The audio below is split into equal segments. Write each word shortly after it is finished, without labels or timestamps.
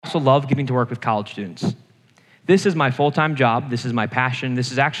also love getting to work with college students. This is my full-time job. This is my passion. This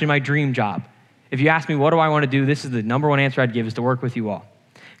is actually my dream job. If you ask me, what do I want to do? This is the number one answer I'd give, is to work with you all.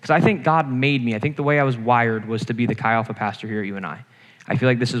 Because I think God made me. I think the way I was wired was to be the Chi Alpha pastor here at UNI. I feel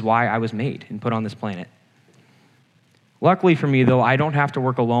like this is why I was made and put on this planet. Luckily for me, though, I don't have to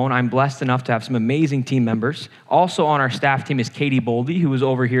work alone. I'm blessed enough to have some amazing team members. Also on our staff team is Katie Boldy, who was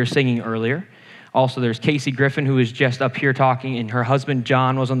over here singing earlier. Also, there's Casey Griffin, who was just up here talking, and her husband,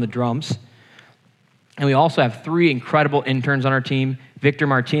 John, was on the drums. And we also have 3 incredible interns on our team, Victor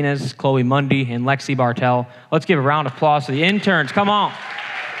Martinez, Chloe Mundy, and Lexi Bartel. Let's give a round of applause to the interns. Come on.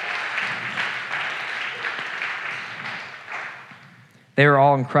 They are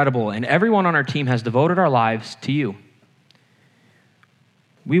all incredible, and everyone on our team has devoted our lives to you.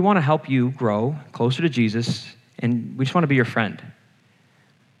 We want to help you grow closer to Jesus, and we just want to be your friend.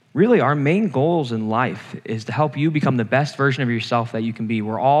 Really, our main goals in life is to help you become the best version of yourself that you can be.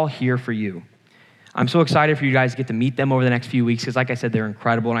 We're all here for you. I'm so excited for you guys to get to meet them over the next few weeks because, like I said, they're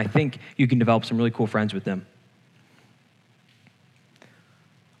incredible, and I think you can develop some really cool friends with them.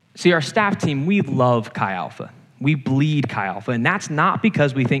 See, our staff team, we love Chi Alpha. We bleed Chi Alpha, and that's not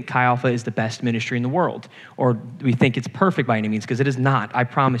because we think Chi Alpha is the best ministry in the world or we think it's perfect by any means, because it is not. I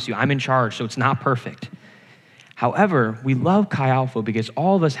promise you, I'm in charge, so it's not perfect. However, we love Chi Alpha because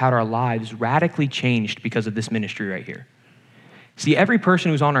all of us had our lives radically changed because of this ministry right here. See, every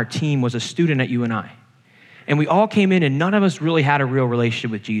person who's on our team was a student at UNI, and we all came in and none of us really had a real relationship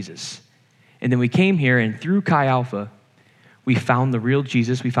with Jesus. And then we came here, and through Chi Alpha, we found the real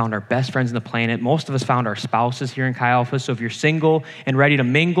Jesus. We found our best friends on the planet. Most of us found our spouses here in Chi Alpha. So if you're single and ready to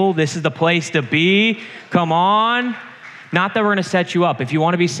mingle, this is the place to be. Come on. Not that we're going to set you up. If you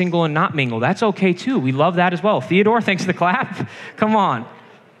want to be single and not mingle, that's okay too. We love that as well. Theodore, thanks for the clap. Come on.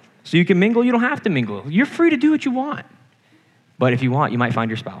 So you can mingle. You don't have to mingle. You're free to do what you want. But if you want, you might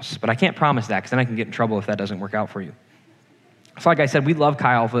find your spouse. But I can't promise that because then I can get in trouble if that doesn't work out for you. So like I said, we love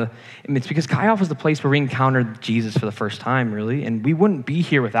Chi Alpha, and it's because Chi Alpha is the place where we encountered Jesus for the first time, really, and we wouldn't be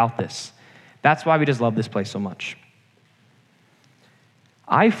here without this. That's why we just love this place so much.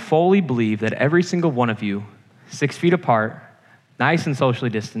 I fully believe that every single one of you, 6 feet apart, nice and socially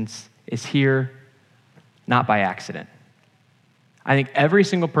distanced, is here not by accident. I think every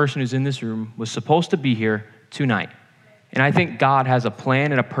single person who's in this room was supposed to be here tonight, and I think God has a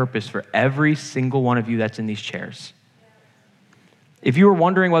plan and a purpose for every single one of you that's in these chairs. If you were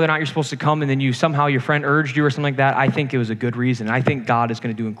wondering whether or not you're supposed to come and then your friend urged you or something like that, I think it was a good reason. I think God is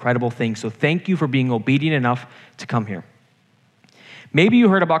going to do incredible things. So thank you for being obedient enough to come here. Maybe you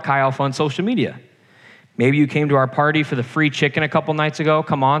heard about Chi Alpha on social media. Maybe you came to our party for the free chicken a couple nights ago.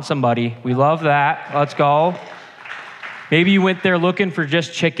 Come on, somebody. We love that. Let's go. Maybe you went there looking for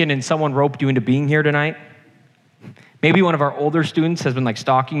just chicken and someone roped you into being here tonight. Maybe one of our older students has been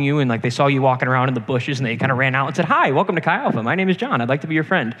stalking you and they saw you walking around in the bushes and they kind of ran out and said, "Hi, welcome to Chi Alpha. My name is John. I'd like to be your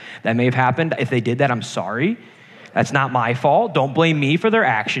friend." That may have happened. If they did that, I'm sorry. That's not my fault. Don't blame me for their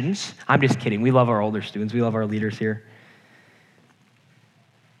actions. I'm just kidding. We love our older students. We love our leaders here.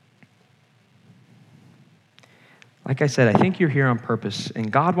 Like I said, I think you're here on purpose,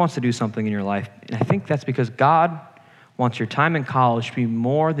 and God wants to do something in your life. And I think that's because God wants your time in college to be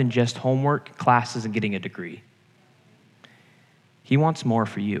more than just homework, classes, and getting a degree. He wants more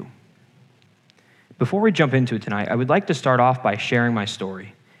for you. Before we jump into it tonight, I would like to start off by sharing my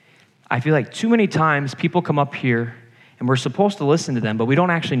story. I feel like too many times people come up here and we're supposed to listen to them, but we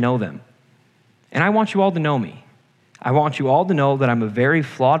don't actually know them. And I want you all to know me. I want you all to know that I'm a very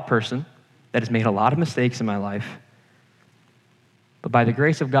flawed person that has made a lot of mistakes in my life. But by the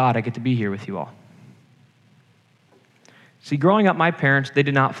grace of God, I get to be here with you all. See, growing up, my parents, they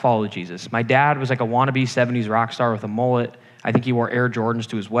did not follow Jesus. My dad was like a wannabe 70s rock star with a mullet. I think he wore Air Jordans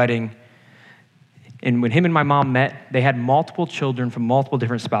to his wedding. And when him and my mom met, they had multiple children from multiple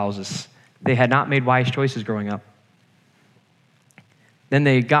different spouses. They had not made wise choices growing up. Then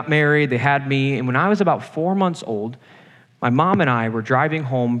they got married, they had me, and when I was about 4 months old, my mom and I were driving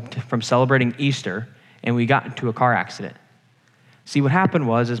home from celebrating Easter, and we got into a car accident. See, what happened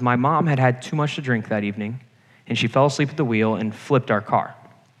was my mom had had too much to drink that evening, and she fell asleep at the wheel and flipped our car.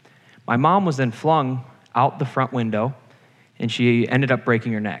 My mom was then flung out the front window, and she ended up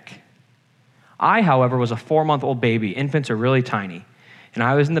breaking her neck. I, however, was a 4-month-old baby. Infants are really tiny. And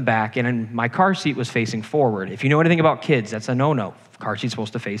I was in the back, and my car seat was facing forward. If you know anything about kids, that's a no-no. Car seat's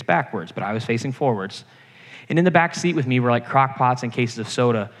supposed to face backwards, but I was facing forwards. And in the back seat with me were crock pots and cases of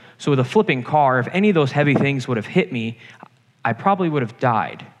soda. So with a flipping car, if any of those heavy things would have hit me, I probably would have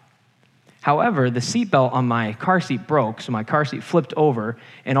died. However, the seatbelt on my car seat broke, so my car seat flipped over,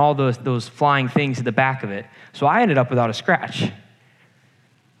 and all those flying things at the back of it. So I ended up without a scratch.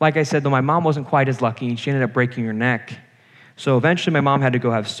 Like I said, though, my mom wasn't quite as lucky, and she ended up breaking her neck. So eventually my mom had to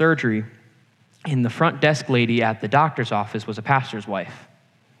go have surgery, and the front desk lady at the doctor's office was a pastor's wife.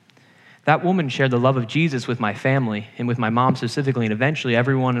 That woman shared the love of Jesus with my family, and with my mom specifically, and eventually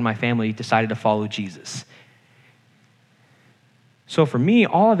everyone in my family decided to follow Jesus. So for me,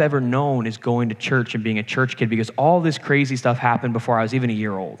 all I've ever known is going to church and being a church kid, because all this crazy stuff happened before I was even a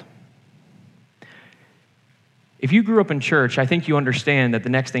year old. If you grew up in church, I think you understand that the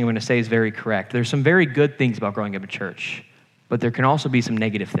next thing I'm going to say is very correct. There's some very good things about growing up in church, but there can also be some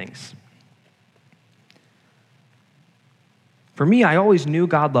negative things. For me, I always knew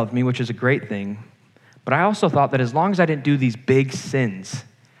God loved me, which is a great thing, but I also thought that as long as I didn't do these big sins,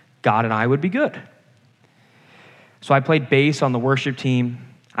 God and I would be good. So I played bass on the worship team.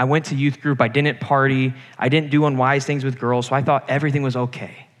 I went to youth group. I didn't party. I didn't do unwise things with girls, so I thought everything was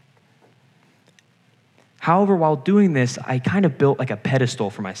okay. However, while doing this, I kind of built like a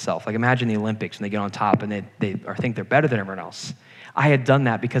pedestal for myself. Like imagine the Olympics when they get on top and they think they're better than everyone else. I had done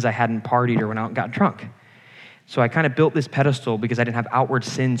that because I hadn't partied or went out and got drunk. So I kind of built this pedestal because I didn't have outward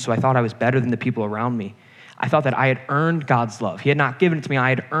sins, so I thought I was better than the people around me. I thought that I had earned God's love. He had not given it to me. I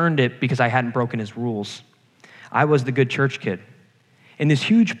had earned it because I hadn't broken his rules. I was the good church kid. And this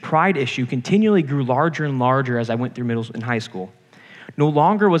huge pride issue continually grew larger and larger as I went through middle and high school. No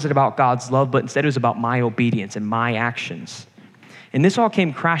longer was it about God's love, but instead it was about my obedience and my actions. And this all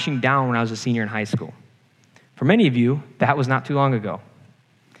came crashing down when I was a senior in high school. For many of you, that was not too long ago.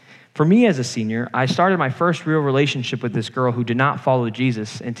 For me as a senior, I started my first real relationship with this girl who did not follow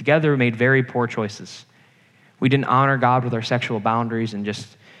Jesus, and together we made very poor choices. We didn't honor God with our sexual boundaries and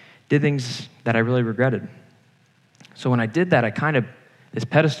just did things that I really regretted. So when I did that, this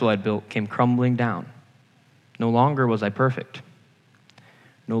pedestal I'd built came crumbling down. No longer was I perfect.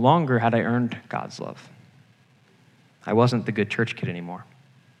 No longer had I earned God's love. I wasn't the good church kid anymore.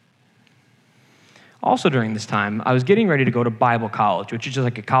 Also during this time, I was getting ready to go to Bible college, which is just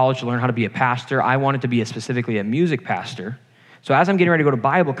like a college to learn how to be a pastor. I wanted to be specifically a music pastor. So as I'm getting ready to go to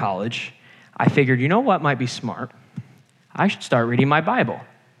Bible college, I figured, you know what might be smart? I should start reading my Bible.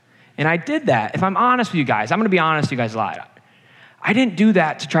 And I did that. If I'm honest with you guys, I'm going to be honest, you guys lied. I didn't do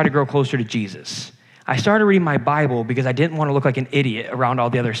that to try to grow closer to Jesus. I started reading my Bible because I didn't want to look like an idiot around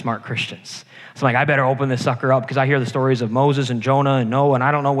all the other smart Christians. So I'm like, I better open this sucker up because I hear the stories of Moses and Jonah and Noah, and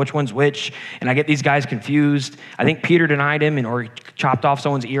I don't know which one's which, and I get these guys confused. I think Peter denied him or chopped off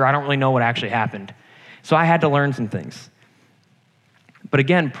someone's ear. I don't really know what actually happened. So I had to learn some things. But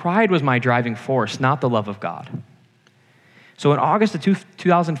again, pride was my driving force, not the love of God. So in August of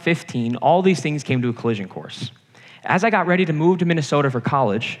 2015, all these things came to a collision course. As I got ready to move to Minnesota for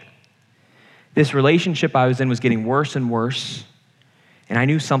college, this relationship I was in was getting worse and worse, and I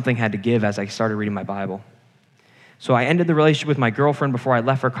knew something had to give as I started reading my Bible. So I ended the relationship with my girlfriend before I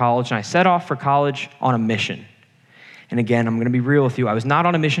left for college, and I set off for college on a mission. And again, I'm going to be real with you. I was not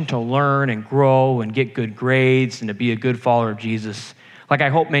on a mission to learn and grow and get good grades and to be a good follower of Jesus, like I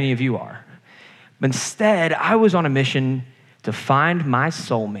hope many of you are. But instead, I was on a mission to find my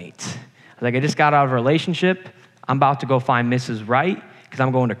soulmate. Like I just got out of a relationship. I'm about to go find Mrs. Right because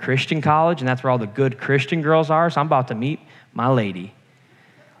I'm going to Christian college, and that's where all the good Christian girls are, so I'm about to meet my lady.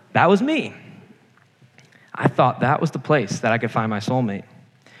 That was me. I thought that was the place that I could find my soulmate.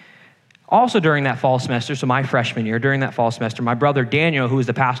 Also during that fall semester, so my freshman year, during that fall semester, my brother Daniel, who was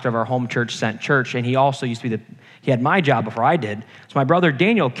the pastor of our home church, Sent Church, and he also used to be he had my job before I did. So my brother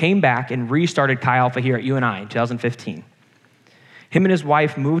Daniel came back and restarted Chi Alpha here at UNI in 2015. Him and his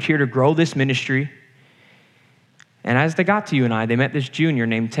wife moved here to grow this ministry. And as they got to UNI, they met this junior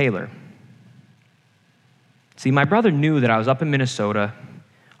named Taylor. See, my brother knew that I was up in Minnesota,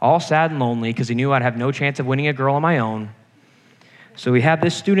 all sad and lonely because he knew I'd have no chance of winning a girl on my own. So he had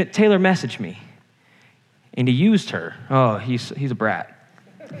this student, Taylor, message me. And he used her. Oh, he's a brat.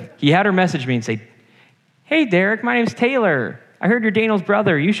 He had her message me and say, "Hey, Derek, my name's Taylor. I heard you're Daniel's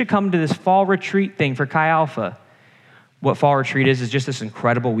brother. You should come to this fall retreat thing for Chi Alpha." What fall retreat is just this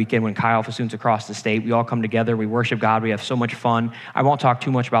incredible weekend when Chi Alpha students across the state, we all come together, we worship God, we have so much fun. I won't talk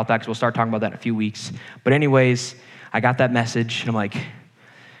too much about that because we'll start talking about that in a few weeks. But anyways, I got that message, and I'm like,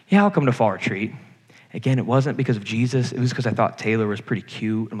 yeah, I'll come to fall retreat. Again, it wasn't because of Jesus. It was because I thought Taylor was pretty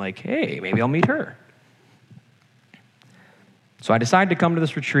cute. I'm like, hey, maybe I'll meet her. So I decided to come to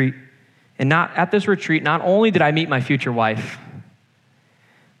this retreat. And at this retreat, not only did I meet my future wife,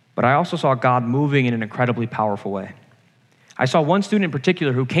 but I also saw God moving in an incredibly powerful way. I saw one student in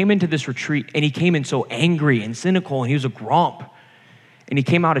particular who came into this retreat, and he came in so angry and cynical, and he was a grump. And he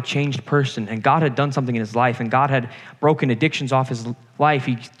came out a changed person, and God had done something in his life, and God had broken addictions off his life.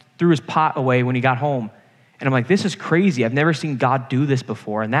 He threw his pot away when he got home, And I'm like, this is crazy. I've never seen God do this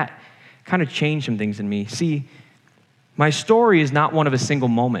before. And that kind of changed some things in me. See, my story is not one of a single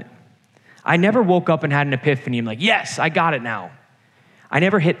moment. I never woke up and had an epiphany. I'm like, yes, I got it now. I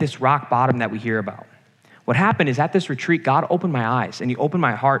never hit this rock bottom that we hear about. What happened is at this retreat, God opened my eyes and he opened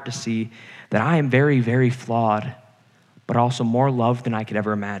my heart to see that I am very, very flawed, but also more loved than I could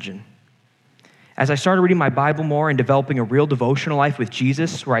ever imagine. As I started reading my Bible more and developing a real devotional life with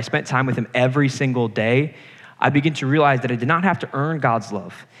Jesus, where I spent time with him every single day, I began to realize that I did not have to earn God's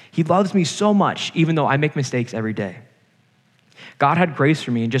love. He loves me so much, even though I make mistakes every day. God had grace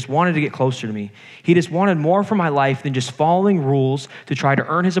for me and just wanted to get closer to me. He just wanted more for my life than just following rules to try to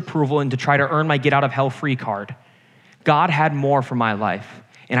earn his approval and to try to earn my get out of hell free card. God had more for my life,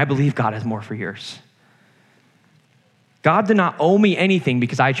 and I believe God has more for yours. God did not owe me anything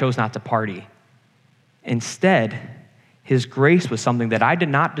because I chose not to party. Instead, his grace was something that I did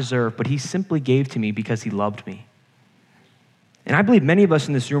not deserve, but he simply gave to me because he loved me. And I believe many of us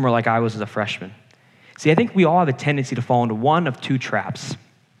in this room are like I was as a freshman. See, I think we all have a tendency to fall into one of two traps.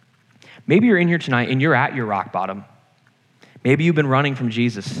 Maybe you're in here tonight and you're at your rock bottom. Maybe you've been running from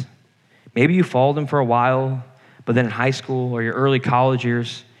Jesus. Maybe you followed him for a while, but then in high school or your early college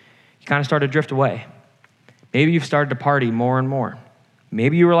years, you kind of started to drift away. Maybe you've started to party more and more.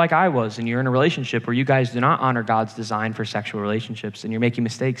 Maybe you were like I was and you're in a relationship where you guys do not honor God's design for sexual relationships and you're making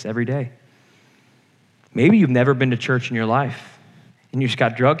mistakes every day. Maybe you've never been to church in your life and you just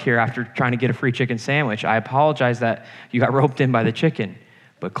got drugged here after trying to get a free chicken sandwich. I apologize that you got roped in by the chicken,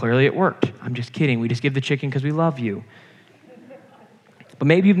 but clearly it worked. I'm just kidding. We just give the chicken because we love you. But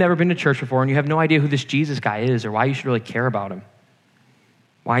maybe you've never been to church before and you have no idea who this Jesus guy is or why you should really care about him,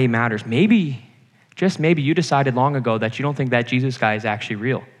 why he matters. Maybe, just maybe, you decided long ago that you don't think that Jesus guy is actually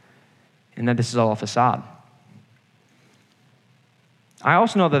real and that this is all a facade. I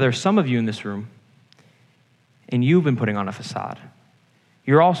also know that there's some of you in this room and you've been putting on a facade.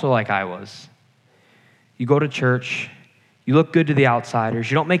 You're also like I was. You go to church, you look good to the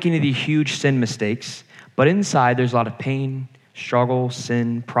outsiders, you don't make any of these huge sin mistakes, but inside there's a lot of pain, struggle,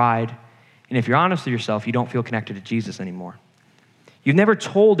 sin, pride, and if you're honest with yourself, you don't feel connected to Jesus anymore. You've never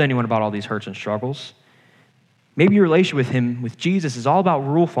told anyone about all these hurts and struggles. Maybe your relationship with him, with Jesus, is all about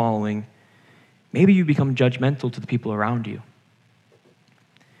rule following. Maybe you become judgmental to the people around you.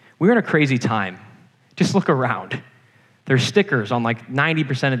 We're in a crazy time. Just look around. There's stickers on like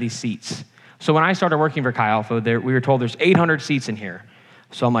 90% of these seats. So when I started working for Chi Alpha, we were told there's 800 seats in here.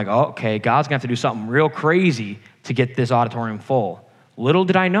 So I'm like, oh, okay, God's gonna have to do something real crazy to get this auditorium full. Little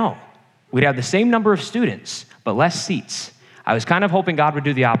did I know, we'd have the same number of students, but less seats. I was kind of hoping God would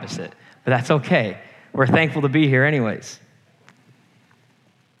do the opposite, but that's okay. We're thankful to be here anyways.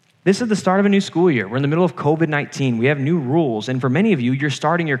 This is the start of a new school year. We're in the middle of COVID-19. We have new rules, and for many of you, you're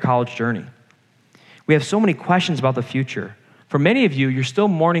starting your college journey. We have so many questions about the future. For many of you, you're still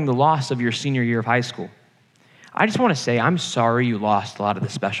mourning the loss of your senior year of high school. I just want to say, I'm sorry you lost a lot of the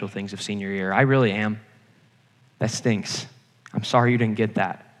special things of senior year. I really am. That stinks. I'm sorry you didn't get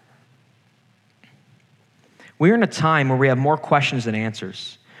that. We're in a time where we have more questions than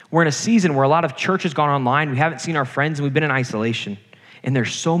answers. We're in a season where a lot of church has gone online. We haven't seen our friends, and we've been in isolation. And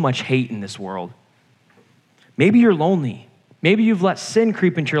there's so much hate in this world. Maybe you're lonely. Maybe you've let sin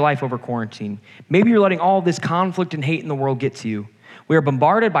creep into your life over quarantine. Maybe you're letting all this conflict and hate in the world get to you. We are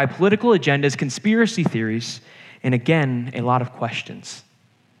bombarded by political agendas, conspiracy theories, and again, a lot of questions.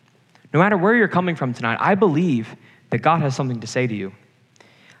 No matter where you're coming from tonight, I believe that God has something to say to you.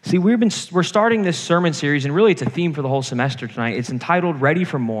 See, we're starting this sermon series, and really it's a theme for the whole semester tonight. It's entitled Ready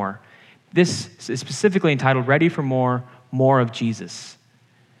for More. This is specifically entitled Ready for More, More of Jesus.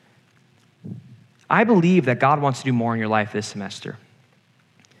 I believe that God wants to do more in your life this semester.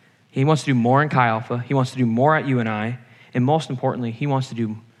 He wants to do more in Chi Alpha. He wants to do more at UNI. And most importantly, he wants to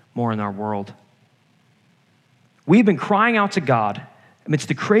do more in our world. We've been crying out to God amidst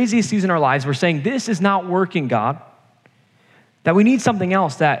the craziest season of our lives. We're saying, this is not working, God. That we need something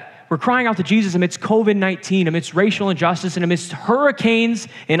else. That we're crying out to Jesus amidst COVID-19, amidst racial injustice, and amidst hurricanes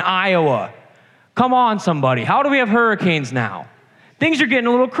in Iowa. Come on, somebody. How do we have hurricanes now? Things are getting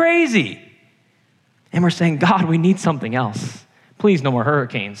a little crazy. And we're saying, God, we need something else. Please, no more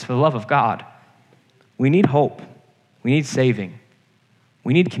hurricanes, for the love of God. We need hope. We need saving.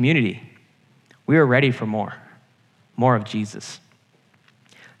 We need community. We are ready for more of Jesus.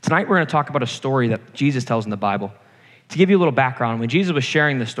 Tonight, we're going to talk about a story that Jesus tells in the Bible. To give you a little background, when Jesus was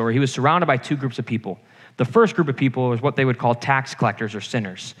sharing this story, he was surrounded by two groups of people. The first group of people was what they would call tax collectors or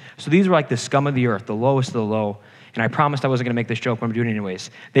sinners. So these were like the scum of the earth, the lowest of the low. And I promised I wasn't going to make this joke, but I'm doing it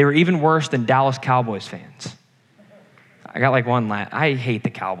anyways. They were even worse than Dallas Cowboys fans. I got like one laugh. I hate the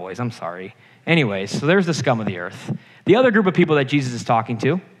Cowboys. I'm sorry. Anyways, so there's the scum of the earth. The other group of people that Jesus is talking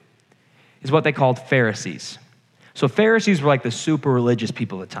to is what they called Pharisees. So Pharisees were like the super religious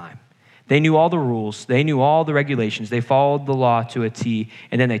people at the time. They knew all the rules. They knew all the regulations. They followed the law to a T,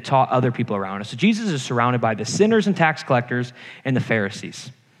 and then they taught other people around us. So Jesus is surrounded by the sinners and tax collectors and the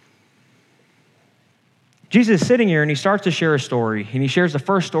Pharisees. Jesus is sitting here, and he starts to share a story. And he shares the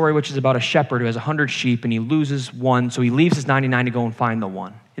first story, which is about a shepherd who has 100 sheep, and he loses one, so he leaves his 99 to go and find the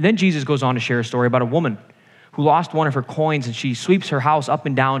one. And then Jesus goes on to share a story about a woman who lost one of her coins, and she sweeps her house up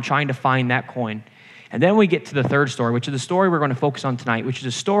and down trying to find that coin. And then we get to the third story, which is the story we're going to focus on tonight, which is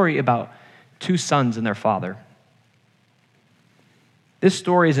a story about two sons and their father. This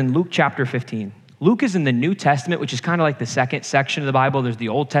story is in Luke chapter 15. Luke is in the New Testament, which is kind of like the second section of the Bible. There's the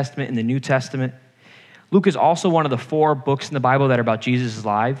Old Testament and the New Testament. Luke is also one of the 4 books in the Bible that are about Jesus'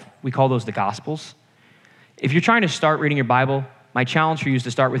 life. We call those the Gospels. If you're trying to start reading your Bible, my challenge for you is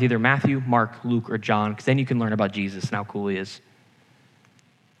to start with either Matthew, Mark, Luke, or John, because then you can learn about Jesus and how cool he is.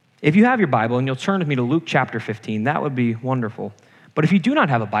 If you have your Bible and you'll turn with me to Luke chapter 15, that would be wonderful. But if you do not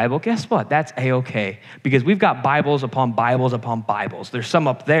have a Bible, guess what? That's A-okay, because we've got Bibles upon Bibles upon Bibles. There's some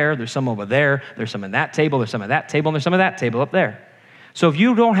up there, there's some over there, there's some in that table, there's some at that table, and there's some at that table up there. So if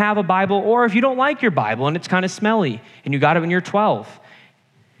you don't have a Bible, or if you don't like your Bible and it's kind of smelly and you got it when you're 12,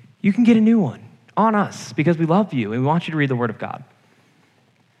 you can get a new one on us because we love you and we want you to read the Word of God.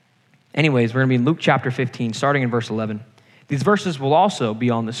 Anyways, we're going to be in Luke chapter 15, starting in verse 11. These verses will also be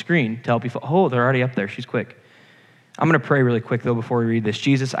on the screen to help you. Oh, they're already up there. She's quick. I'm going to pray really quick, though, before we read this.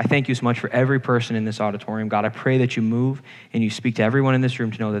 Jesus, I thank you so much for every person in this auditorium. God, I pray that you move and you speak to everyone in this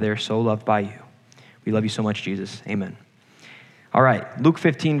room to know that they are so loved by you. We love you so much, Jesus. Amen. All right, Luke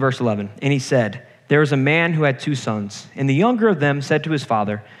 15, verse 11. And he said, there was a man who had 2 sons, and the younger of them said to his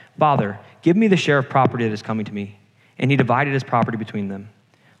father, Father, give me the share of property that is coming to me. And he divided his property between them.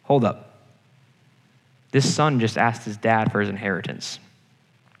 Hold up. This son just asked his dad for his inheritance.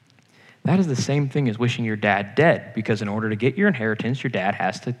 That is the same thing as wishing your dad dead, because in order to get your inheritance, your dad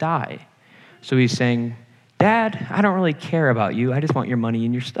has to die. So he's saying, Dad, I don't really care about you. I just want your money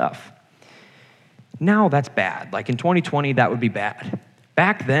and your stuff. Now that's bad. Like in 2020, that would be bad.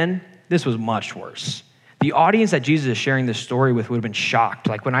 Back then, this was much worse. The audience that Jesus is sharing this story with would have been shocked.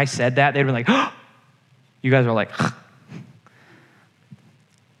 Like when I said that, they'd been like, oh! You guys are like,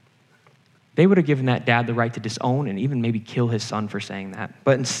 They would have given that dad the right to disown and even maybe kill his son for saying that.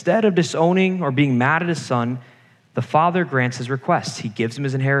 But instead of disowning or being mad at his son, the father grants his request. He gives him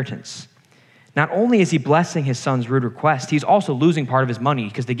his inheritance. Not only is he blessing his son's rude request, he's also losing part of his money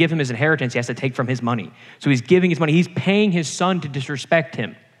because to give him his inheritance, he has to take from his money. So he's giving his money. He's paying his son to disrespect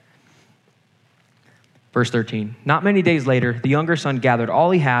him. Verse 13, not many days later, the younger son gathered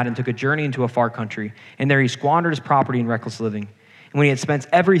all he had and took a journey into a far country, and there he squandered his property in reckless living. And when he had spent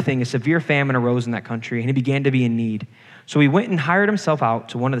everything, a severe famine arose in that country, and he began to be in need. So he went and hired himself out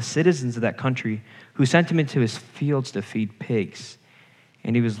to one of the citizens of that country, who sent him into his fields to feed pigs.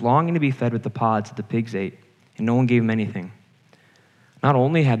 And he was longing to be fed with the pods that the pigs ate, and no one gave him anything. Not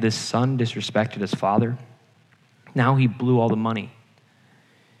only had this son disrespected his father, now he blew all the money.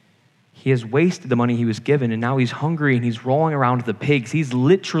 He has wasted the money he was given, and now he's hungry, and he's rolling around with the pigs. He's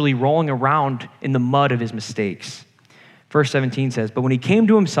literally rolling around in the mud of his mistakes. Verse 17 says, but when he came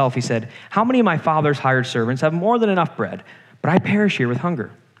to himself, he said, how many of my father's hired servants have more than enough bread, but I perish here with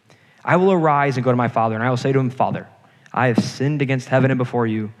hunger? I will arise and go to my father, and I will say to him, Father, I have sinned against heaven and before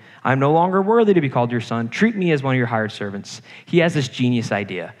you. I am no longer worthy to be called your son. Treat me as one of your hired servants. He has this genius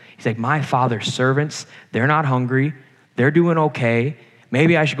idea. He's like, my father's servants, they're not hungry. They're doing okay.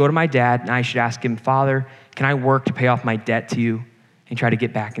 Maybe I should go to my dad, and I should ask him, Father, can I work to pay off my debt to you and try to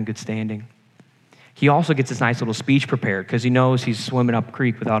get back in good standing? He also gets this nice little speech prepared because he knows he's swimming up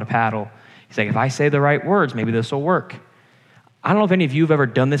creek without a paddle. He's like, if I say the right words, maybe this will work. I don't know if any of you have ever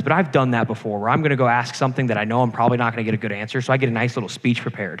done this, but I've done that before where I'm going to go ask something that I know I'm probably not going to get a good answer, so I get a nice little speech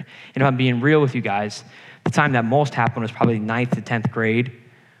prepared. And if I'm being real with you guys, the time that most happened was probably 9th to 10th grade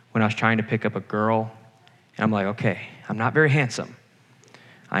when I was trying to pick up a girl. And I'm like, okay, I'm not very handsome.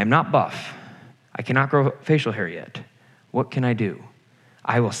 I am not buff. I cannot grow facial hair yet. What can I do?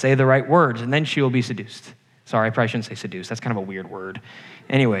 I will say the right words, and then she will be seduced. Sorry, I probably shouldn't say seduced. That's kind of a weird word.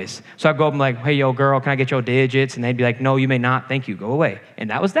 Anyways, so I'd go up and like, hey, yo, girl, can I get your digits? And they'd be like, no, you may not. Thank you. Go away. And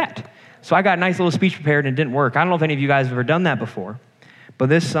that was that. So I got a nice little speech prepared, and it didn't work. I don't know if any of you guys have ever done that before, but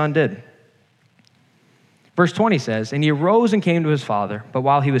this son did. Verse 20 says, and he arose and came to his father, but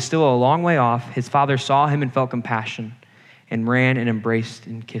while he was still a long way off, his father saw him and felt compassion and ran and embraced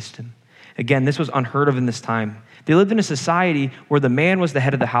and kissed him. Again, this was unheard of in this time. They lived in a society where the man was the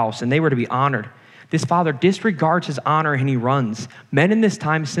head of the house, and they were to be honored. This father disregards his honor and he runs. Men in this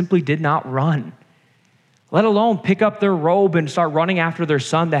time simply did not run, let alone pick up their robe and start running after their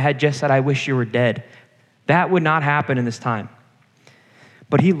son that had just said, I wish you were dead. That would not happen in this time.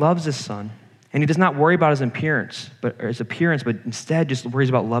 But he loves his son, and he does not worry about his appearance, but instead just worries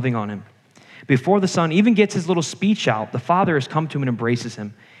about loving on him. Before the son even gets his little speech out, the father has come to him and embraces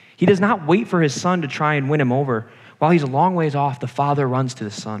him. He does not wait for his son to try and win him over. While he's a long ways off, the father runs to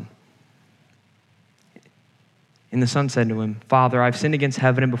the son. And the son said to him, Father, I've sinned against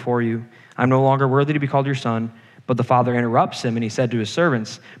heaven and before you. I'm no longer worthy to be called your son. But the father interrupts him, and he said to his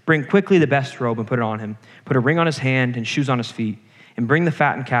servants, Bring quickly the best robe and put it on him. Put a ring on his hand and shoes on his feet. And bring the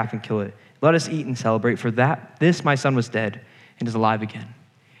fattened calf and kill it. Let us eat and celebrate, for this my son was dead and is alive again.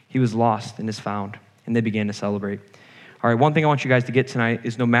 He was lost and is found. And they began to celebrate. All right, one thing I want you guys to get tonight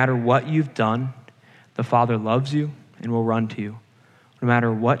is no matter what you've done, the Father loves you and will run to you. No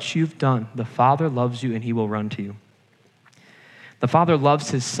matter what you've done, the Father loves you and he will run to you. The Father loves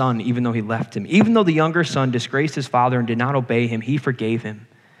his son even though he left him. Even though the younger son disgraced his father and did not obey him, he forgave him.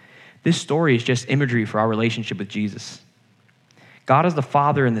 This story is just imagery for our relationship with Jesus. God is the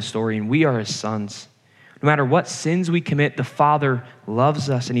Father in this story, and we are his sons. No matter what sins we commit, the Father loves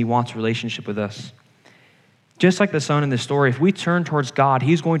us and he wants a relationship with us. Just like the son in this story, if we turn towards God,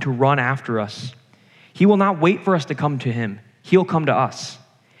 he's going to run after us. He will not wait for us to come to him. He'll come to us.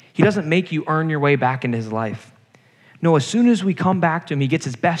 He doesn't make you earn your way back into his life. No, as soon as we come back to him, he gets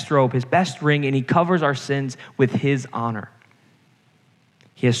his best robe, his best ring, and he covers our sins with his honor.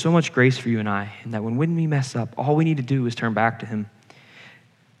 He has so much grace for you and I, and that when we mess up, all we need to do is turn back to him.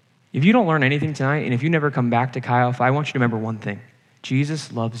 If you don't learn anything tonight, and if you never come back to Chi Alpha, I want you to remember one thing.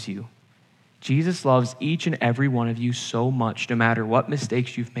 Jesus loves you. Jesus loves each and every one of you so much, no matter what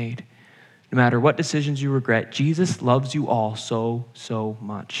mistakes you've made, no matter what decisions you regret. Jesus loves you all so, so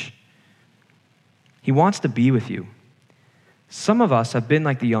much. He wants to be with you. Some of us have been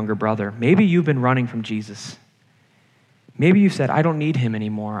like the younger brother. Maybe you've been running from Jesus. Maybe you've said, I don't need him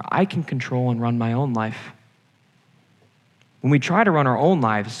anymore. I can control and run my own life. When we try to run our own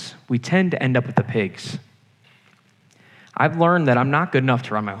lives, we tend to end up with the pigs. I've learned that I'm not good enough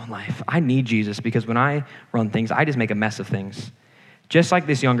to run my own life. I need Jesus because when I run things, I just make a mess of things. Just like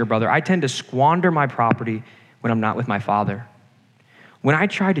this younger brother, I tend to squander my property when I'm not with my father. When I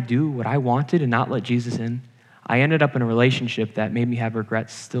tried to do what I wanted and not let Jesus in, I ended up in a relationship that made me have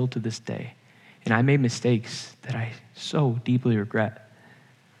regrets still to this day. And I made mistakes that I so deeply regret.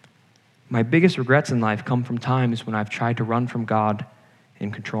 My biggest regrets in life come from times when I've tried to run from God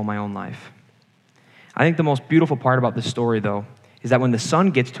and control my own life. I think the most beautiful part about this story, though, is that when the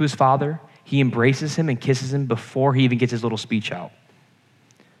son gets to his father, he embraces him and kisses him before he even gets his little speech out.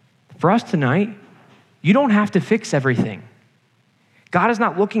 For us tonight, you don't have to fix everything. God is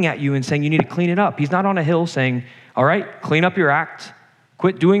not looking at you and saying you need to clean it up. He's not on a hill saying, all right, clean up your act,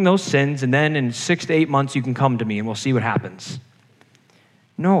 quit doing those sins, and then in 6 to 8 months you can come to me and we'll see what happens.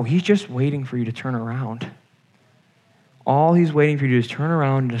 No, he's just waiting for you to turn around. All he's waiting for you to do is turn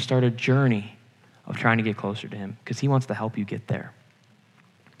around and to start a journey of trying to get closer to him because he wants to help you get there.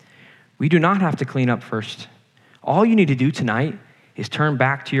 We do not have to clean up first. All you need to do tonight is turn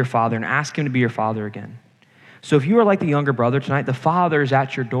back to your father and ask him to be your father again. So if you are like the younger brother tonight, the father is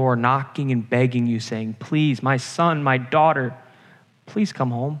at your door knocking and begging you, saying, please, my son, my daughter, please come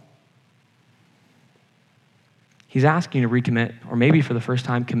home. He's asking you to recommit, or maybe for the first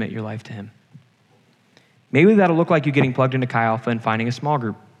time, commit your life to him. Maybe that'll look like you getting plugged into Chi Alpha and finding a small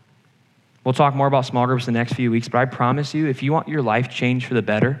group. We'll talk more about small groups in the next few weeks, but I promise you, if you want your life changed for the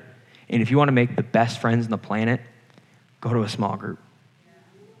better, and if you want to make the best friends on the planet, go to a small group.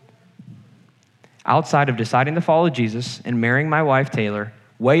 Outside of deciding to follow Jesus and marrying my wife, Taylor,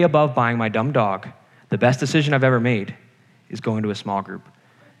 way above buying my dumb dog, the best decision I've ever made is going to a small group.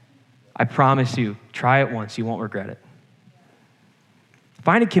 I promise you, try it once, you won't regret it.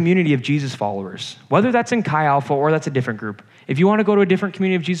 Find a community of Jesus followers, whether that's in Chi Alpha or that's a different group. If you want to go to a different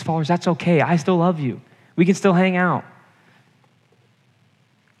community of Jesus followers, that's okay. I still love you. We can still hang out.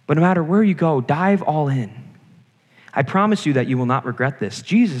 But no matter where you go, dive all in. I promise you that you will not regret this.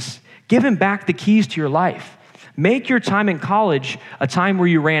 Jesus, give him back the keys to your life. Make your time in college a time where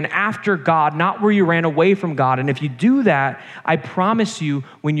you ran after God, not where you ran away from God. And if you do that, I promise you,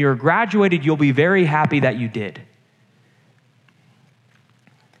 when you're graduated, you'll be very happy that you did.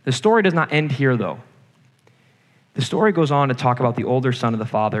 The story does not end here, though. The story goes on to talk about the older son of the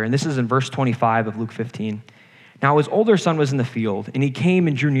father, and this is in verse 25 of Luke 15. Now his older son was in the field, and he came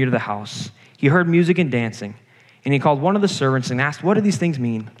and drew near to the house. He heard music and dancing, and he called one of the servants and asked, what do these things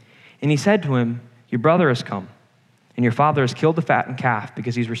mean? And he said to him, your brother has come, and your father has killed the fattened calf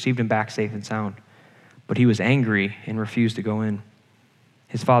because he's received him back safe and sound. but he was angry and refused to go in.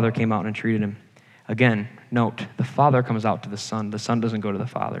 His father came out and entreated him. Again, note, the father comes out to the son. The son doesn't go to the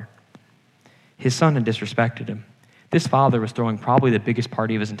father. His son had disrespected him. This father was throwing probably the biggest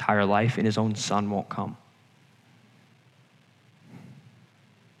party of his entire life, and his own son won't come.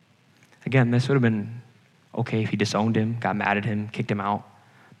 Again, this would have been okay if he disowned him, got mad at him, kicked him out.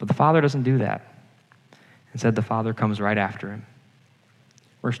 But the father doesn't do that. Instead, the father comes right after him.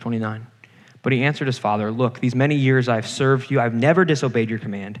 Verse 29. But he answered his father, look, these many years I've served you. I've never disobeyed your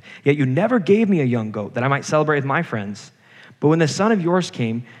command. Yet you never gave me a young goat that I might celebrate with my friends. But when the son of yours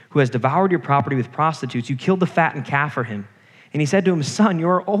came, who has devoured your property with prostitutes, you killed the fattened calf for him. And he said to him, son, you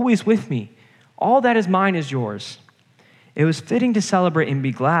are always with me. All that is mine is yours. It was fitting to celebrate and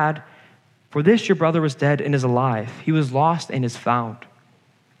be glad, for this your brother was dead and is alive. He was lost and is found.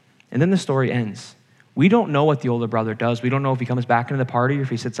 And then the story ends. We don't know what the older brother does. We don't know if he comes back into the party or if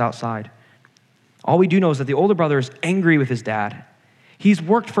he sits outside. All we do know is that the older brother is angry with his dad. He's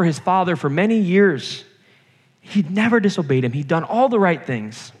worked for his father for many years. He'd never disobeyed him. He'd done all the right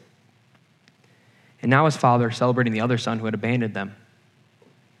things. And now his father is celebrating the other son who had abandoned them.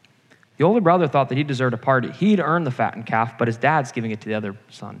 The older brother thought that he deserved a party. He'd earned the fattened calf, but his dad's giving it to the other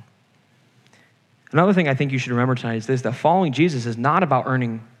son. Another thing I think you should remember tonight is this, that following Jesus is not about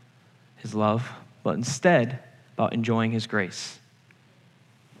earning his love, but instead about enjoying his grace.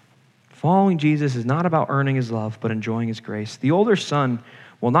 Following Jesus is not about earning his love, but enjoying his grace. The older son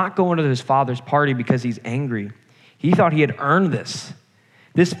will not go into his father's party because he's angry. He thought he had earned this.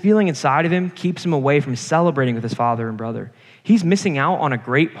 This feeling inside of him keeps him away from celebrating with his father and brother. He's missing out on a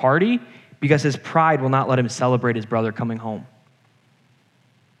great party because his pride will not let him celebrate his brother coming home.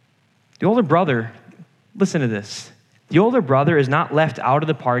 The older brother, listen to this. The older brother is not left out of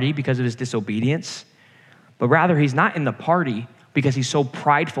the party because of his disobedience, but rather he's not in the party because he's so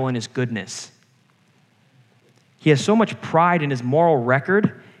prideful in his goodness. He has so much pride in his moral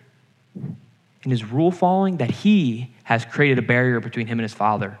record, in his rule following, that he has created a barrier between him and his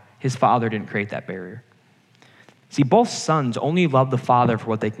father. His father didn't create that barrier. See, both sons only love the father for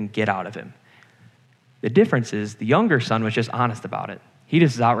what they can get out of him. The difference is the younger son was just honest about it. He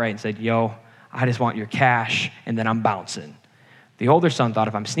just was outright and said, yo, I just want your cash, and then I'm bouncing. The older son thought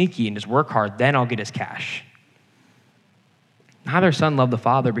if I'm sneaky and just work hard, then I'll get his cash. Neither son loved the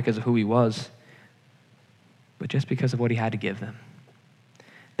father because of who he was, but just because of what he had to give them.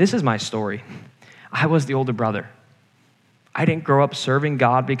 This is my story. I was the older brother. I didn't grow up serving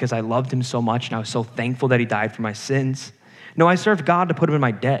God because I loved him so much and I was so thankful that he died for my sins. No, I served God to put him in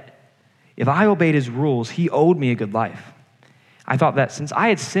my debt. If I obeyed his rules, he owed me a good life. I thought that since I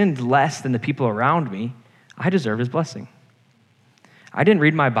had sinned less than the people around me, I deserved his blessing. I didn't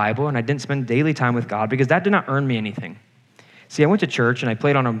read my Bible and I didn't spend daily time with God because that did not earn me anything. See, I went to church and I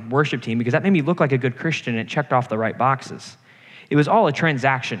played on a worship team because that made me look like a good Christian and it checked off the right boxes. It was all a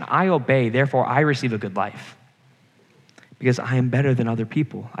transaction. I obey, therefore I receive a good life because I am better than other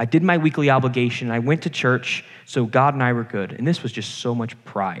people. I did my weekly obligation. I went to church, so God and I were good. And this was just so much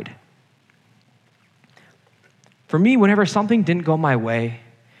pride. For me, whenever something didn't go my way,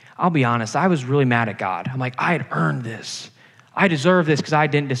 I'll be honest, I was really mad at God. I'm like, I had earned this. I deserve this because I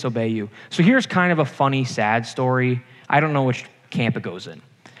didn't disobey you. So here's kind of a funny, sad story. I don't know which camp it goes in.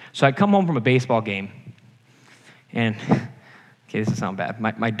 So I come home from a baseball game, and, okay, this doesn't sound bad.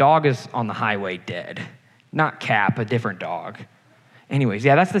 My dog is on the highway dead. Not Cap, a different dog. Anyways,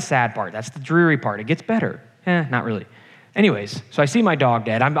 yeah, that's the sad part. That's the dreary part. It gets better. Not really. Anyways, so I see my dog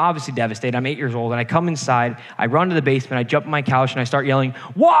dead. I'm obviously devastated. I'm 8 years old, and I come inside. I run to the basement. I jump on my couch, and I start yelling,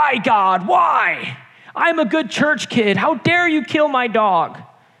 why, God, why? I'm a good church kid. How dare you kill my dog?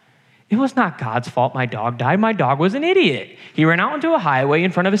 It was not God's fault my dog died. My dog was an idiot. He ran out onto a highway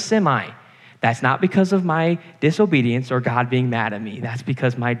in front of a semi. That's not because of my disobedience or God being mad at me. That's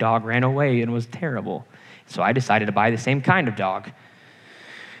because my dog ran away and was terrible. So I decided to buy the same kind of dog.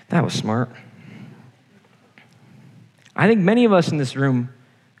 That was smart. I think many of us in this room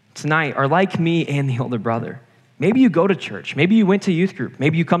tonight are like me and the older brother. Maybe you go to church. Maybe you went to youth group.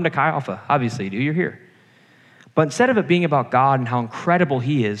 Maybe you come to Chi Alpha. Obviously you do. You're here. But instead of it being about God and how incredible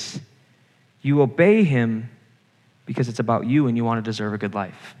he is, you obey him because it's about you and you want to deserve a good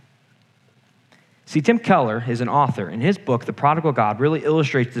life. See, Tim Keller is an author. In his book, The Prodigal God, really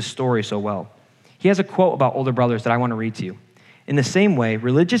illustrates this story so well. He has a quote about older brothers that I want to read to you. In the same way,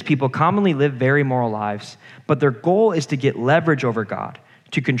 religious people commonly live very moral lives, but their goal is to get leverage over God,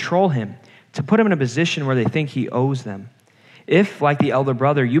 to control him, to put him in a position where they think he owes them. If, like the elder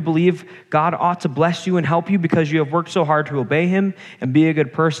brother, you believe God ought to bless you and help you because you have worked so hard to obey him and be a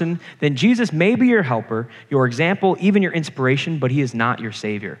good person, then Jesus may be your helper, your example, even your inspiration, but he is not your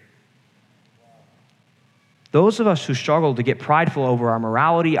Savior. Those of us who struggle to get prideful over our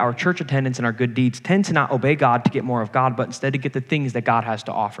morality, our church attendance, and our good deeds tend to not obey God to get more of God, but instead to get the things that God has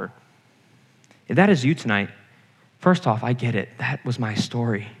to offer. If that is you tonight, first off, I get it. That was my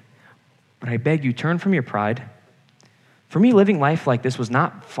story. But I beg you, turn from your pride. For me, living life like this was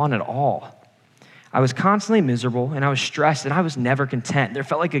not fun at all. I was constantly miserable, and I was stressed, and I was never content. There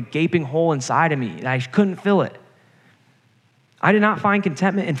felt like a gaping hole inside of me, and I couldn't fill it. I did not find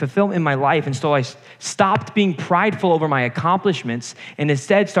contentment and fulfillment in my life until I stopped being prideful over my accomplishments and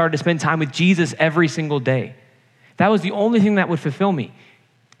instead started to spend time with Jesus every single day. That was the only thing that would fulfill me.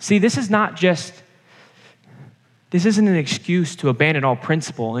 See, this isn't an excuse to abandon all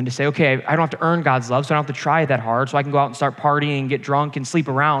principle and to say, okay, I don't have to earn God's love, so I don't have to try that hard, so I can go out and start partying and get drunk and sleep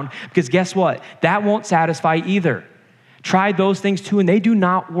around, because guess what? That won't satisfy either. Try those things too, and they do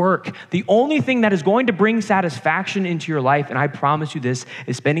not work. The only thing that is going to bring satisfaction into your life, and I promise you this,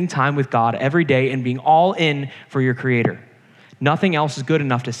 is spending time with God every day and being all in for your Creator. Nothing else is good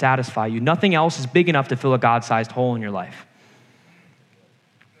enough to satisfy you. Nothing else is big enough to fill a God-sized hole in your life.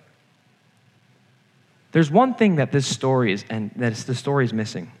 There's one thing that this story is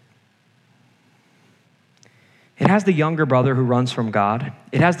missing. It has the younger brother who runs from God.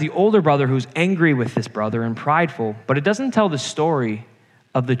 It has the older brother who's angry with this brother and prideful, but it doesn't tell the story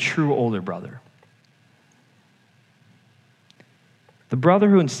of the true older brother. The brother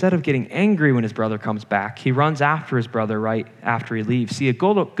who, instead of getting angry when his brother comes back, he runs after his brother right after he leaves. See, a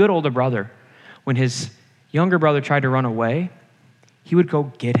good older brother, when his younger brother tried to run away, he would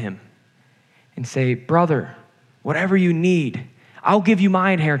go get him and say, brother, whatever you need, I'll give you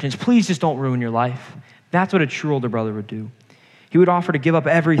my inheritance. Please just don't ruin your life. That's what a true older brother would do. He would offer to give up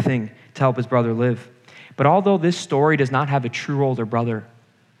everything to help his brother live. But although this story does not have a true older brother,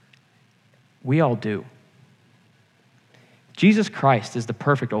 we all do. Jesus Christ is the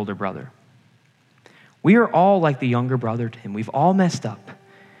perfect older brother. We are all like the younger brother to him. We've all messed up.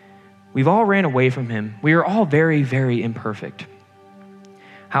 We've all ran away from him. We are all very, very imperfect.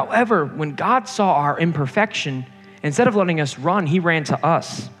 However, when God saw our imperfection, instead of letting us run, he ran to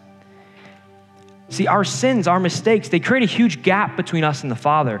us. See, our sins, our mistakes, they create a huge gap between us and the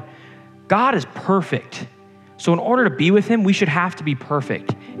Father. God is perfect. So in order to be with him, we should have to be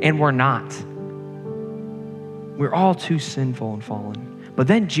perfect, and we're not. We're all too sinful and fallen. But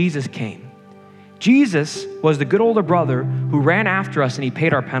then Jesus came. Jesus was the good older brother who ran after us, and he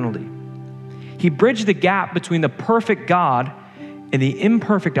paid our penalty. He bridged the gap between the perfect God and the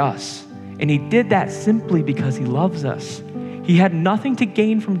imperfect us. And he did that simply because he loves us. He had nothing to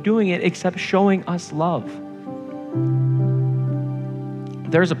gain from doing it except showing us love.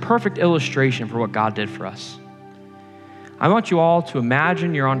 There's a perfect illustration for what God did for us. I want you all to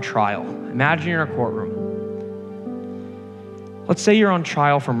imagine you're on trial. Imagine you're in a courtroom. Let's say you're on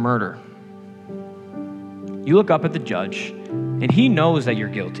trial for murder. You look up at the judge, and he knows that you're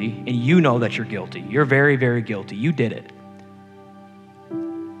guilty, and you know that you're guilty. You're very, very guilty. You did it.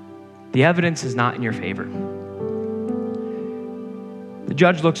 The evidence is not in your favor. The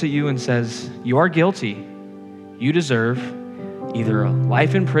judge looks at you and says, you are guilty. You deserve either a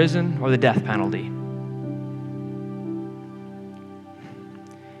life in prison or the death penalty.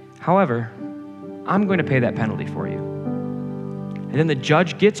 However, I'm going to pay that penalty for you. And then the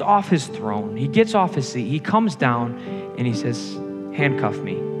judge gets off his throne. He gets off his seat. He comes down and he says, handcuff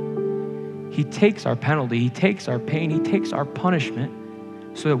me. He takes our penalty. He takes our pain. He takes our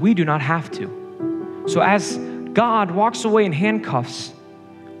punishment so that we do not have to. So as God walks away in handcuffs,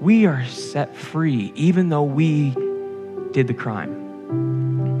 we are set free, even though we did the crime.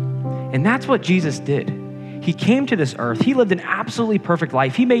 And that's what Jesus did. He came to this earth. He lived an absolutely perfect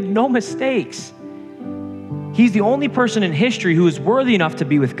life. He made no mistakes. He's the only person in history who is worthy enough to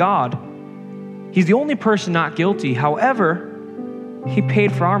be with God. He's the only person not guilty. However, he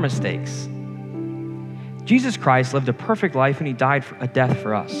paid for our mistakes. Jesus Christ lived a perfect life, and he died a death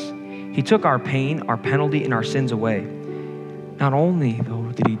for us. He took our pain, our penalty, and our sins away. Not only,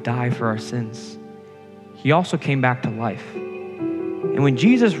 though, did he die for our sins, he also came back to life. And when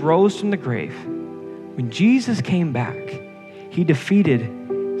Jesus rose from the grave, when Jesus came back, he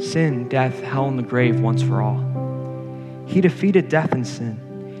defeated sin, death, hell, and the grave once for all. He defeated death and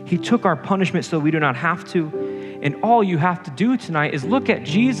sin. He took our punishment so we do not have to. And all you have to do tonight is look at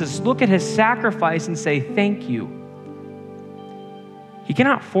Jesus, look at his sacrifice, and say, thank you. He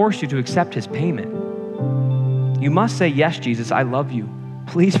cannot force you to accept his payment. You must say, yes, Jesus, I love you.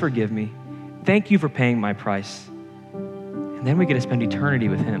 Please forgive me. Thank you for paying my price. And then we get to spend eternity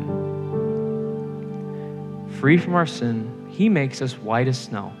with him. Free from our sin, he makes us white as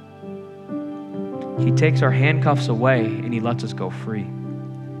snow. He takes our handcuffs away and he lets us go free.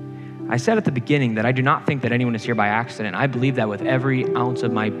 I said at the beginning that I do not think that anyone is here by accident. I believe that with every ounce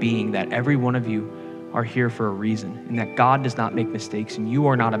of my being, that every one of you are here for a reason, and that God does not make mistakes, and you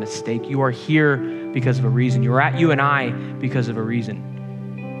are not a mistake. You are here because of a reason. You are at UNI because of a reason.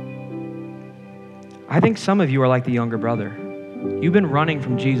 I think some of you are like the younger brother. You've been running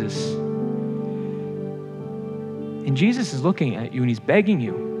from Jesus. And Jesus is looking at you and he's begging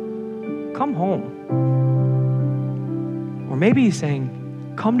you, come home. Or maybe he's saying,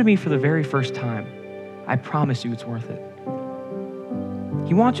 come to me for the very first time. I promise you it's worth it.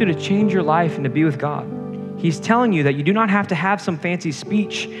 He wants you to change your life and to be with God. He's telling you that you do not have to have some fancy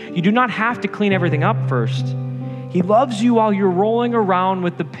speech. You do not have to clean everything up first. He loves you while you're rolling around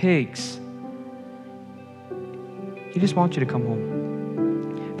with the pigs. He just wants you to come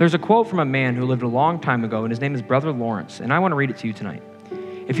home. There's a quote from a man who lived a long time ago, and his name is Brother Lawrence, and I want to read it to you tonight.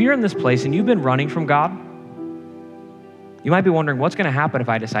 If you're in this place and you've been running from God, you might be wondering, what's going to happen if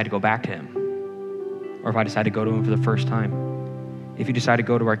I decide to go back to him? Or if I decide to go to him for the first time? If you decide to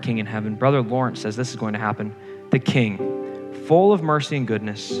go to our King in heaven, Brother Lawrence says this is going to happen. The King, full of mercy and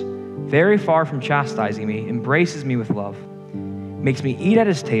goodness, very far from chastising me, embraces me with love, makes me eat at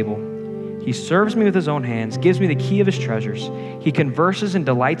his table. He serves me with his own hands, gives me the key of his treasures. He converses and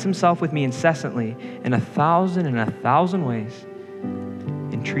delights himself with me incessantly in 1,000 ways,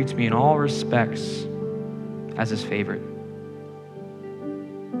 and treats me in all respects as his favorite.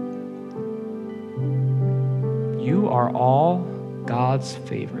 You are all God's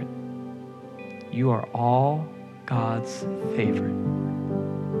favorite. You are all God's favorite.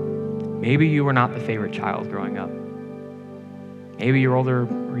 Maybe you were not the favorite child growing up. Maybe your older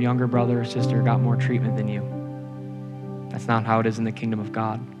or younger brother or sister got more treatment than you. That's not how it is in the kingdom of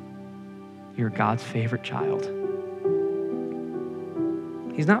God. You're God's favorite child.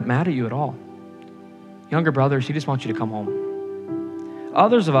 He's not mad at you at all. Younger brothers, he just wants you to come home.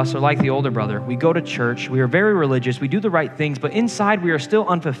 Others of us are like the older brother. We go to church, we are very religious, we do the right things, but inside we are still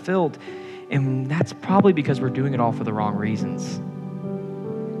unfulfilled. And that's probably because we're doing it all for the wrong reasons.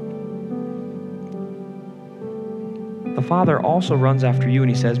 The Father also runs after you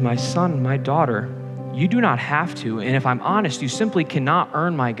and he says, my son, my daughter, you do not have to, and if I'm honest, you simply cannot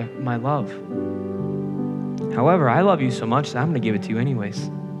earn my love. However, I love you so much that I'm going to give it to you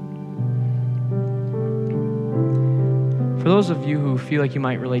anyways. For those of you who feel like you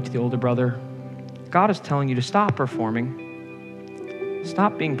might relate to the older brother, God is telling you to stop performing,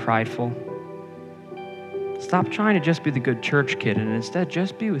 stop being prideful, stop trying to just be the good church kid, and instead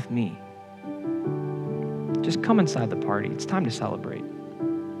just be with me. Just come inside the party. It's time to celebrate.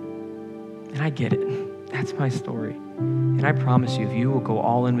 And I get it. That's my story. And I promise you, if you will go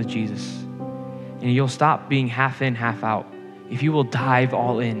all in with Jesus, and you'll stop being half in, half out, if you will dive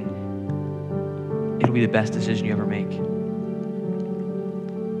all in, it'll be the best decision you ever make.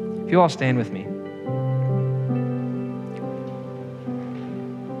 If you all stand with me.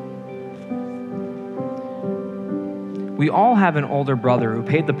 We all have an older brother who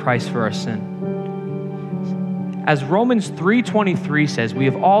paid the price for our sin. As Romans 3:23 says, we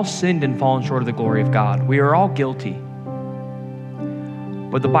have all sinned and fallen short of the glory of God. We are all guilty.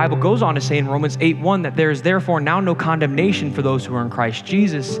 But the Bible goes on to say in Romans 8:1 that there is therefore now no condemnation for those who are in Christ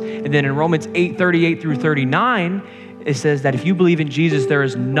Jesus. And then in Romans 8:38 through 39, it says that if you believe in Jesus, there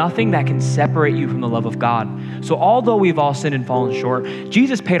is nothing that can separate you from the love of God. So although we've all sinned and fallen short,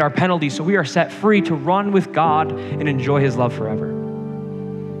 Jesus paid our penalty, so we are set free to run with God and enjoy his love forever.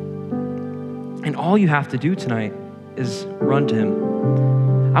 And all you have to do tonight is run to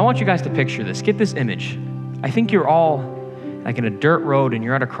him. I want you guys to picture this. Get this image. I think you're all like in a dirt road and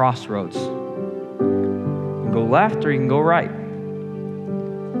you're at a crossroads. You can go left or you can go right.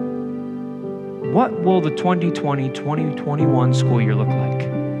 What will the 2020-2021 school year look like?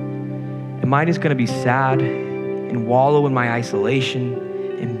 Am I just going to be sad and wallow in my isolation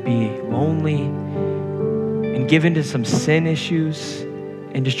and be lonely and give into some sin issues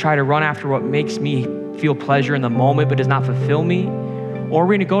and just try to run after what makes me feel pleasure in the moment but does not fulfill me? Or are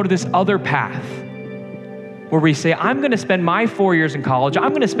we going to go to this other path where we say, I'm going to spend my 4 years in college, I'm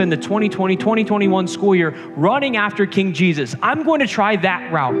going to spend the 2020-2021 school year running after King Jesus. I'm going to try that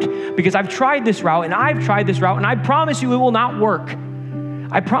route because I've tried this route and I've tried this route and I promise you it will not work.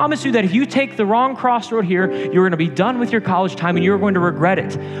 I promise you that if you take the wrong crossroad here, you're going to be done with your college time and you're going to regret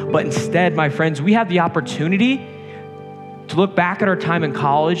it. But instead, my friends, we have the opportunity to look back at our time in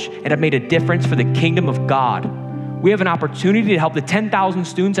college and have made a difference for the kingdom of God. We have an opportunity to help the 10,000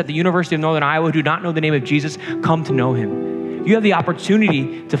 students at the University of Northern Iowa who do not know the name of Jesus come to know him. You have the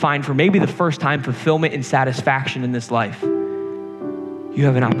opportunity to find for maybe the first time fulfillment and satisfaction in this life. You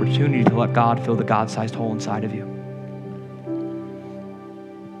have an opportunity to let God fill the God-sized hole inside of you.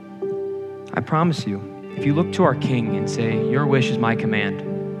 I promise you, if you look to our King and say, your wish is my command,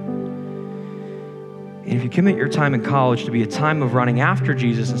 and if you commit your time in college to be a time of running after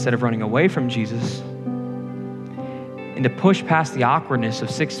Jesus instead of running away from Jesus, and to push past the awkwardness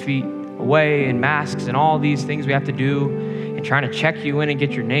of 6 feet away and masks and all these things we have to do and trying to check you in and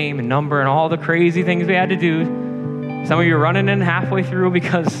get your name and number and all the crazy things we had to do. Some of you are running in halfway through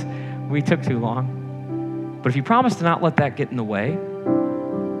because we took too long. But if you promise to not let that get in the way,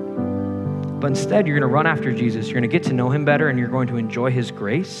 but instead you're going to run after Jesus, you're going to get to know him better and you're going to enjoy his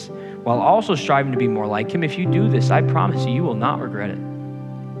grace while also striving to be more like him. If you do this, I promise you, you will not regret it.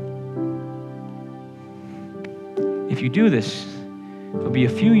 If you do this, it'll be a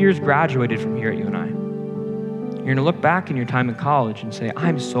few years graduated from here at UNI. You're going to look back in your time in college and say,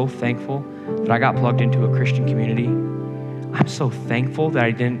 I'm so thankful that I got plugged into a Christian community. I'm so thankful that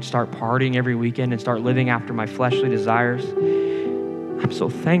I didn't start partying every weekend and start living after my fleshly desires. I'm so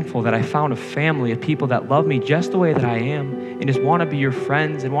thankful that I found a family of people that love me just the way that I am and just want to be your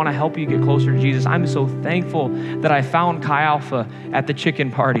friends and want to help you get closer to Jesus. I'm so thankful that I found Chi Alpha at the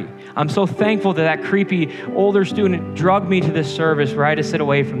chicken party. I'm so thankful that that creepy older student drugged me to this service where I had to sit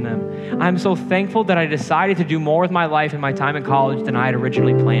away from them. I'm so thankful that I decided to do more with my life and my time in college than I had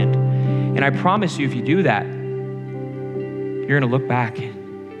originally planned. And I promise you, if you do that, you're going to look back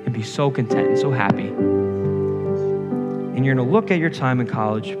and be so content and so happy. And you're going to look at your time in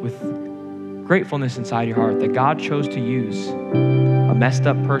college with gratefulness inside your heart that God chose to use a messed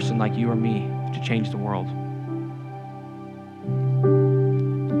up person like you or me to change the world.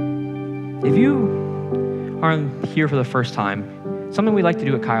 If you are here for the first time, something we like to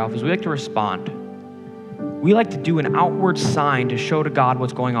do at Chi Alpha is we like to respond. We like to do an outward sign to show to God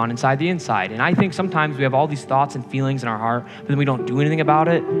what's going on inside the inside. And I think sometimes we have all these thoughts and feelings in our heart, but then we don't do anything about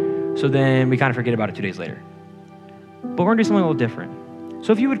it. So then we kind of forget about it 2 days later. But we're going to do something a little different.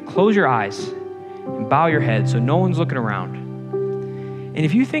 So if you would close your eyes and bow your head so no one's looking around. And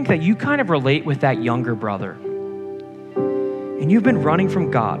if you think that you kind of relate with that younger brother and you've been running from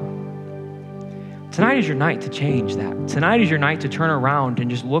God, tonight is your night to change that. Tonight is your night to turn around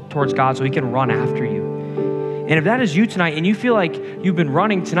and just look towards God so he can run after you. And if that is you tonight and you feel like you've been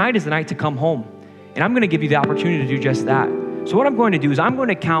running, tonight is the night to come home. And I'm going to give you the opportunity to do just that. So what I'm going to do is I'm going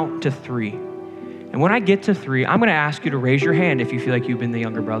to count to 3. And when I get to 3, I'm going to ask you to raise your hand if you feel like you've been the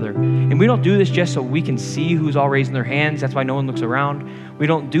younger brother. And we don't do this just so we can see who's all raising their hands. That's why no one looks around. We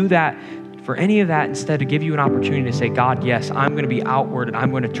don't do that for any of that. Instead, to give you an opportunity to say, God, yes, I'm going to be outward and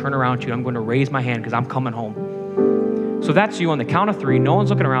I'm going to turn around to you. I'm going to raise my hand because I'm coming home. So that's you on the count of 3. No one's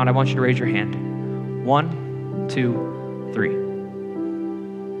looking around. I want you to raise your hand. 1, 2, 3.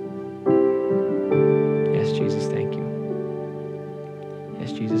 Yes, Jesus, thank you.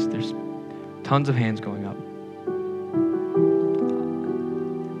 Yes, Jesus, there's tons of hands going up.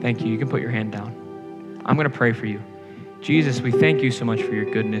 Thank you. You can put your hand down. I'm going to pray for you. Jesus, we thank you so much for your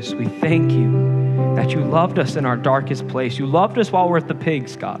goodness. We thank you that you loved us in our darkest place. You loved us while we're at the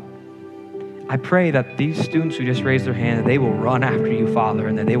pigs, God. I pray that these students who just raised their hand, that they will run after you, Father,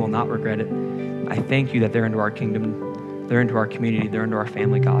 and that they will not regret it. I thank you that they're into our kingdom, they're into our community, they're into our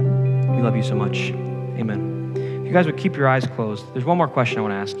family, God. We love you so much. Amen. If you guys would keep your eyes closed, there's one more question I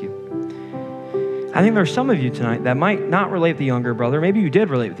want to ask you. I think there's some of you tonight that might not relate with the younger brother. Maybe you did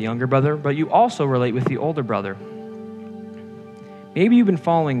relate with the younger brother, but you also relate with the older brother. Maybe you've been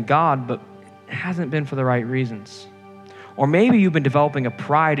following God, but it hasn't been for the right reasons. Or maybe you've been developing a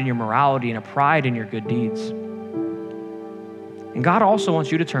pride in your morality and a pride in your good deeds. And God also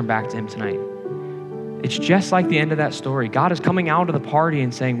wants you to turn back to him tonight. It's just like the end of that story. God is coming out of the party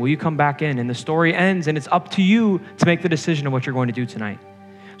and saying, will you come back in? And the story ends, and it's up to you to make the decision of what you're going to do tonight.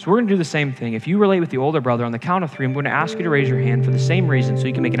 So we're going to do the same thing. If you relate with the older brother, on the count of 3, I'm going to ask you to raise your hand for the same reason so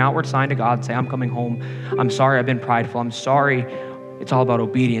you can make an outward sign to God and say, I'm coming home. I'm sorry I've been prideful. I'm sorry. It's all about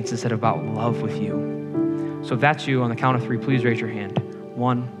obedience instead of about love with you. So if that's you, on the count of 3, please raise your hand.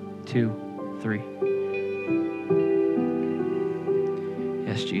 1, 2, 3.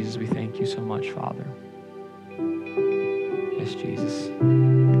 Yes, Jesus, we thank you so much, Father. Yes, Jesus.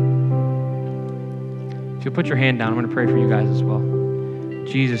 If you'll put your hand down, I'm going to pray for you guys as well.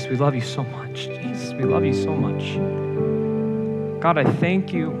 Jesus, we love you so much. Jesus, we love you so much. God, I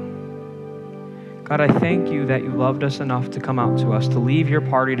thank you. God, I thank you that you loved us enough to come out to us, to leave your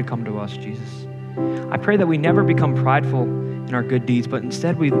party to come to us, Jesus. I pray that we never become prideful in our good deeds, but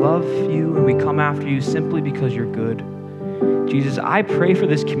instead we love you and we come after you simply because you're good. Jesus, I pray for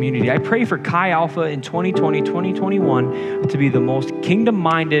this community. I pray for Chi Alpha in 2020, 2021 to be the most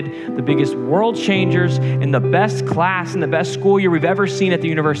kingdom-minded, the biggest world changers, and the best class and the best school year we've ever seen at the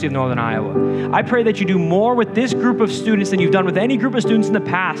University of Northern Iowa. I pray that you do more with this group of students than you've done with any group of students in the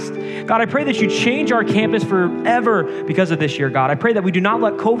past. God, I pray that you change our campus forever because of this year, God. I pray that we do not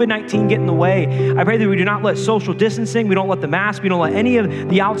let COVID-19 get in the way. I pray that we do not let social distancing, we don't let the mask, we don't let any of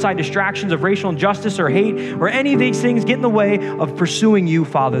the outside distractions of racial injustice or hate or any of these things get in the way of pursuing you,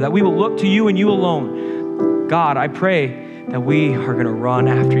 Father, that we will look to you and you alone. God, I pray that we are going to run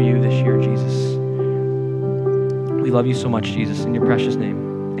after you this year, Jesus. We love you so much, Jesus. In your precious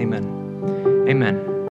name, amen. Amen.